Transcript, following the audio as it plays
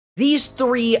These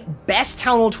 3 best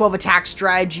Town Hall 12 attack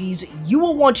strategies you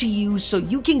will want to use so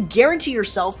you can guarantee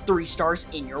yourself 3 stars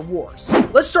in your wars.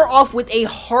 Let's start off with a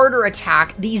harder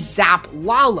attack, the Zap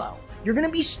Lavaloon. You're going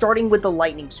to be starting with the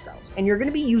lightning spells, and you're going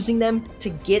to be using them to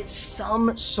get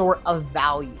some sort of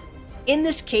value. In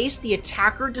this case, the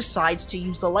attacker decides to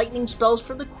use the lightning spells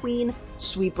for the Queen,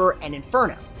 Sweeper, and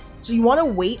Inferno. So you want to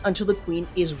wait until the Queen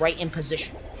is right in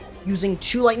position, using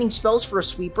 2 lightning spells for a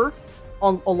Sweeper,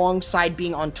 alongside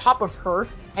being on top of her,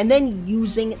 and then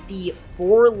using the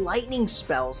 4 lightning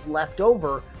spells left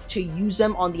over to use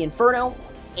them on the Inferno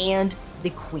and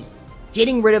the Queen,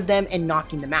 getting rid of them and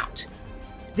knocking them out.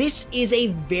 This is a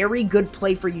very good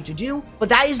play for you to do, but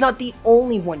that is not the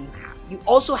only one you have. You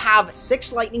also have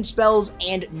 6 lightning spells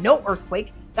and no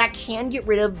earthquake that can get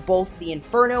rid of both the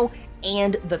Inferno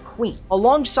and the Queen.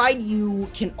 Alongside, you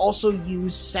can also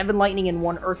use 7 lightning and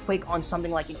 1 earthquake on something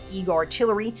like an Eagle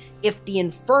Artillery if the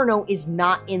Inferno is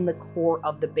not in the core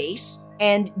of the base,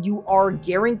 and you are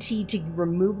guaranteed to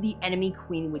remove the enemy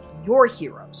Queen with your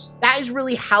heroes. That is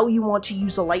really how you want to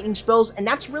use the lightning spells, and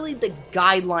that's really the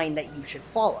guideline that you should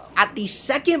follow. At the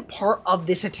second part of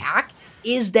this attack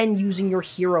is then using your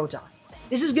hero die.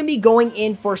 This is going to be going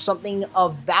in for something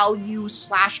of value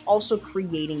 / also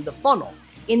creating the funnel.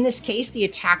 In this case, the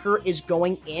attacker is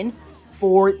going in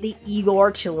for the Eagle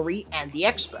Artillery and the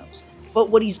Expos. But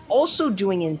what he's also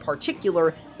doing in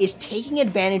particular is taking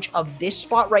advantage of this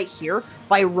spot right here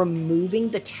by removing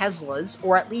the Teslas,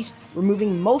 or at least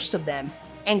removing most of them,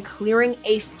 and clearing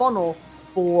a funnel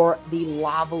for the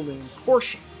Lavaloon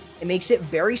portion. It makes it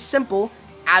very simple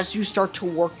as you start to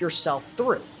work yourself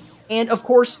through. And of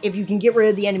course, if you can get rid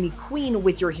of the enemy Queen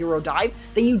with your hero dive,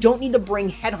 then you don't need to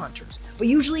bring headhunters. But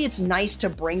usually it's nice to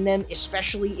bring them,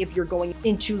 especially if you're going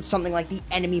into something like the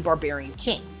enemy Barbarian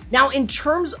King. Now, in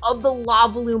terms of the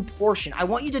Lavaloon portion, I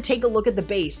want you to take a look at the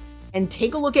base and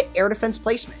take a look at air defense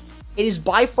placement. It is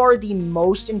by far the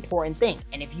most important thing.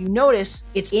 And if you notice,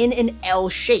 it's in an L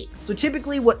shape. So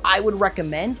typically what I would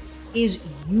recommend is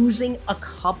using a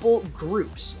couple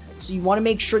groups. So you want to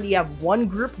make sure that you have one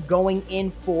group going in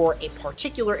for a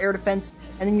particular air defense,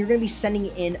 and then you're going to be sending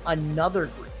in another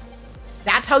group.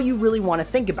 That's how you really want to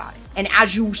think about it. And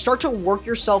as you start to work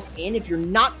yourself in, if you're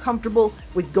not comfortable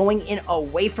with going in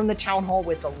away from the Town Hall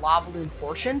with the Lavaloon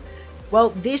portion, well,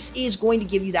 this is going to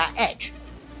give you that edge.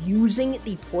 Using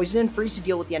the Poison and Freeze to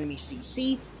deal with the enemy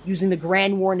CC, using the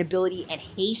Grand Warren ability and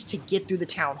Haste to get through the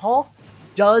Town Hall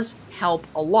does help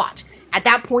a lot. At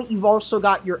that point, you've also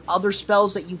got your other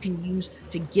spells that you can use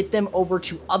to get them over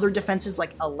to other defenses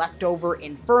like a leftover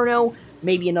Inferno,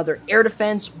 maybe another air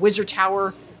defense, Wizard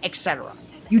Tower, etc.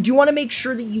 You do want to make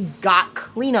sure that you've got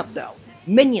cleanup though.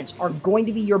 Minions are going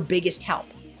to be your biggest help.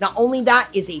 Not only that,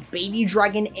 is a baby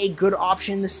dragon a good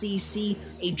option in the CC,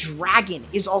 a dragon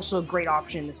is also a great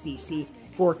option in the CC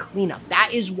for cleanup. That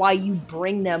is why you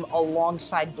bring them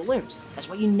alongside balloons. That's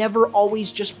why you never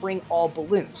always just bring all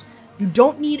balloons. You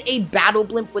don't need a battle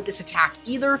blimp with this attack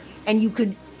either, and you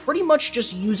could pretty much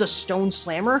just use a stone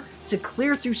slammer to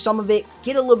clear through some of it,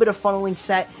 get a little bit of funneling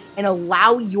set, and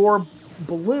allow your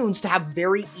balloons to have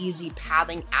very easy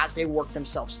pathing as they work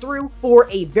themselves through for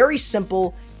a very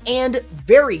simple and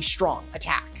very strong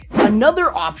attack.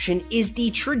 Another option is the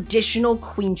traditional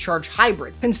Queen Charge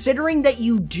hybrid. Considering that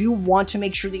you do want to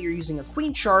make sure that you're using a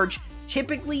Queen Charge,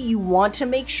 typically you want to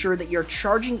make sure that you're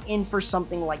charging in for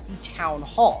something like the Town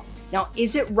Hall. Now,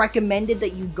 is it recommended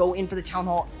that you go in for the Town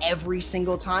Hall every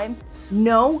single time?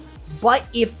 No, but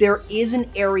if there is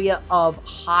an area of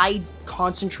high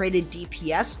concentrated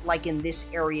DPS, like in this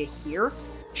area here,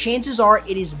 chances are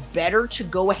it is better to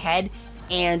go ahead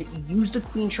and use the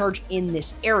Queen Charge in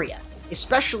this area,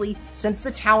 especially since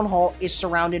the Town Hall is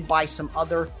surrounded by some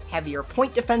other heavier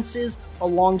point defenses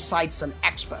alongside some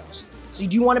Expos. So you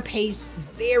do want to pay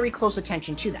very close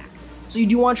attention to that. So you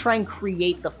do want to try and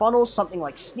create the funnel. Something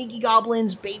like Sneaky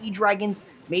Goblins, Baby Dragons,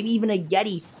 maybe even a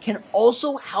Yeti can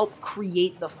also help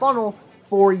create the funnel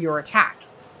for your attack.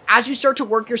 As you start to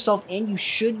work yourself in, you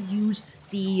should use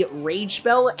the Rage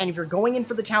spell, and if you're going in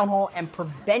for the Town Hall and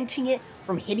preventing it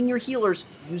from hitting your healers,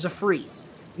 use a Freeze.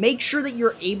 Make sure that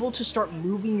you're able to start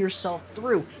moving yourself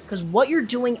through, because what you're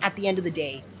doing at the end of the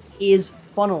day is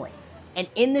funneling. And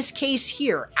in this case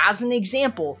here, as an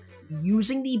example,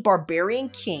 using the Barbarian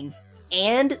King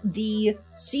and the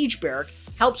Siege Barrack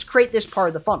helps create this part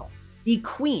of the funnel. The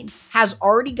Queen has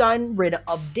already gotten rid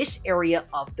of this area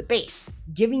of the base,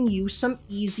 giving you some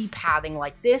easy pathing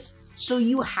like this, so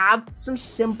you have some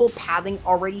simple pathing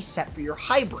already set for your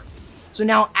hybrid. So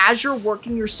now as you're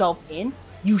working yourself in,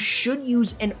 you should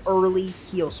use an early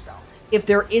heal spell. If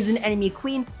there is an enemy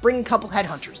Queen, bring a couple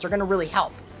Headhunters, they're going to really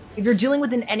help. If you're dealing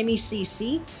with an enemy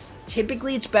CC,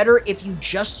 typically it's better if you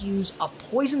just use a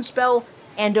poison spell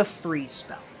and a freeze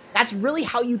spell. That's really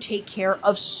how you take care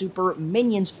of super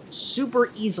minions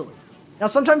super easily. Now,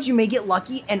 sometimes you may get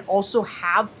lucky and also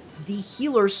have the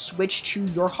healers switch to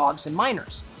your hogs and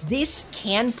miners. This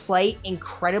can play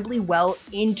incredibly well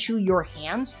into your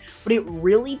hands, but it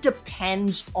really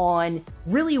depends on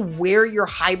really where your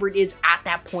hybrid is at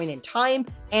that point in time,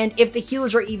 and if the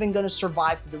healers are even going to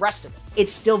survive through the rest of it.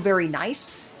 It's still very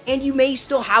nice, and you may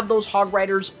still have those hog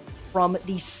riders from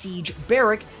the siege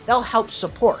barrack that'll help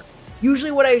support.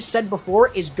 Usually what I've said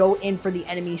before is go in for the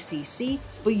enemy CC,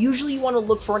 but usually you want to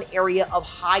look for an area of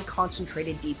high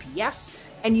concentrated DPS,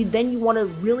 and then you want to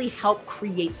really help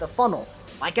create the funnel.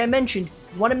 Like I mentioned,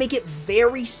 you want to make it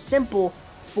very simple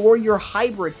for your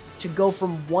hybrid to go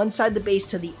from one side of the base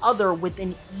to the other with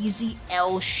an easy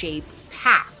L-shaped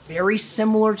path. Very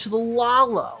similar to the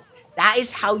Lavaloon. That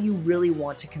is how you really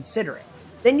want to consider it.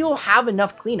 Then you'll have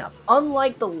enough cleanup.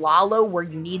 Unlike the Lavaloon where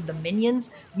you need the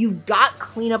minions, you've got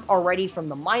cleanup already from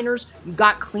the miners, you've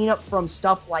got cleanup from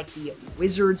stuff like the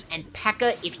wizards and P.E.K.K.A.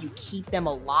 if you keep them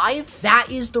alive.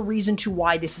 That is the reason to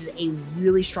why this is a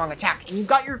really strong attack. And you've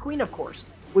got your queen, of course,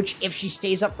 which if she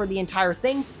stays up for the entire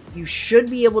thing, you should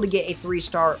be able to get a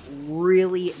 3-star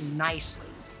really nicely.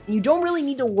 And you don't really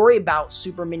need to worry about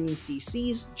super minion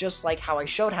CCs, just like how I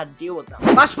showed how to deal with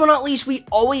them. Last but not least, we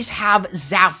always have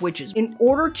Zap Witches. In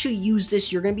order to use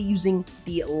this, you're going to be using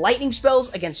the lightning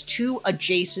spells against 2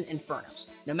 adjacent infernos,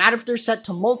 no matter if they're set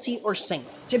to multi or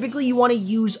single. Typically, you want to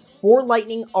use 4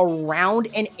 lightning around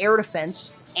an air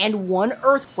defense and 1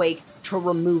 earthquake to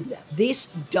remove them. This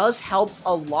does help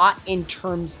a lot in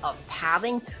terms of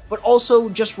pathing, but also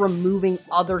just removing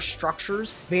other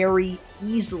structures very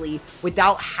easily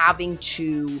without having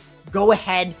to go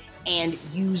ahead and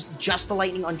use just the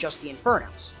lightning on just the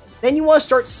infernos. Then you want to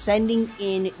start sending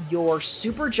in your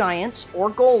super giants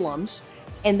or golems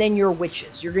and then your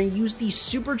witches. You're going to use these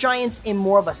super giants in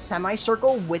more of a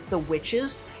semicircle with the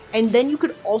witches, and then you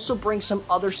could also bring some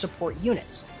other support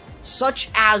units, such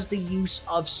as the use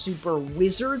of super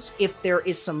wizards if there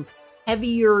is some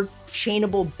heavier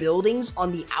chainable buildings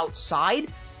on the outside,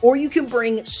 or you can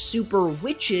bring super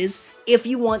witches if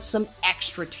you want some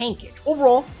extra tankage.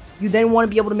 Overall, you then want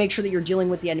to be able to make sure that you're dealing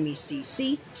with the enemy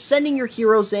CC, sending your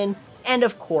heroes in, and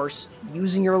of course,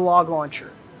 using your log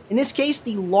launcher. In this case,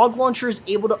 the log launcher is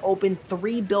able to open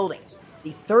 3 buildings: the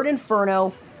 3rd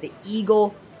Inferno, the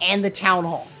Eagle, and the Town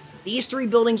Hall. These 3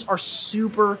 buildings are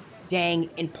super dang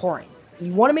important.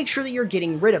 You want to make sure that you're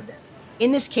getting rid of them.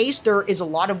 In this case, there is a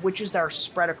lot of witches that are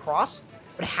spread across,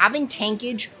 but having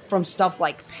tankage from stuff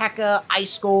like P.E.K.K.A.,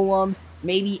 Ice Golem,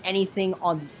 maybe anything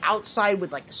on the outside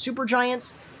with like the super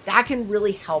giants, that can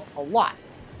really help a lot.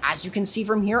 As you can see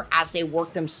from here, as they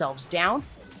work themselves down,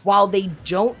 while they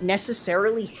don't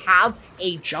necessarily have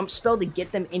a jump spell to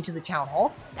get them into the town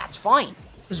hall, that's fine.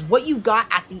 Because what you've got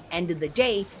at the end of the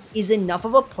day is enough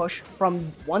of a push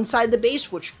from one side of the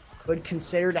base, which could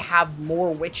consider to have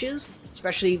more witches,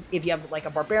 especially if you have like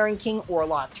a barbarian king or a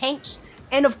lot of tanks,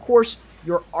 and of course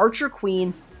your archer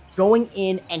queen going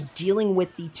in and dealing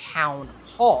with the town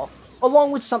hall,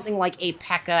 along with something like a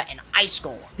P.E.K.K.A. and Ice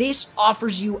Golem. This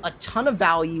offers you a ton of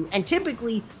value, and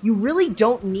typically you really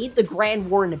don't need the Grand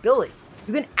Warden ability.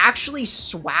 You can actually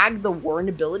swag the Warden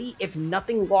ability if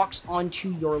nothing locks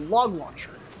onto your log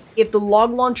launcher. If the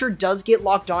log launcher does get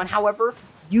locked on, however,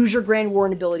 use your Grand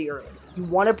Warden ability early. You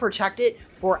want to protect it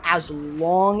for as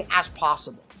long as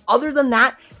possible. Other than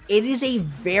that, it is a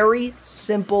very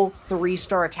simple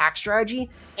 3-star attack strategy,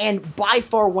 and by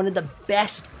far one of the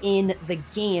best in the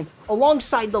game,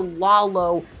 alongside the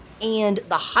Lavaloon and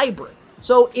the hybrid.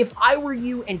 So if I were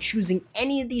you and choosing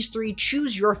any of these 3,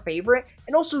 choose your favorite,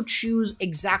 and also choose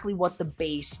exactly what the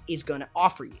base is going to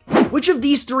offer you. Which of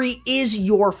these 3 is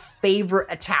your favorite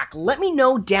attack? Let me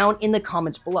know down in the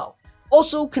comments below.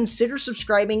 Also, consider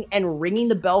subscribing and ringing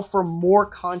the bell for more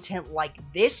content like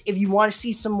this if you want to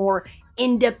see some more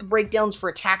in-depth breakdowns for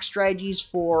attack strategies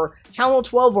for Town Hall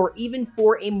 12 or even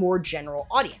for a more general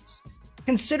audience.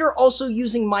 Consider also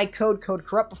using my code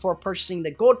CORRUPT before purchasing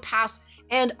the Gold Pass,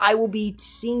 and I will be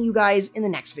seeing you guys in the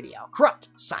next video. Corrupt,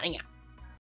 signing out.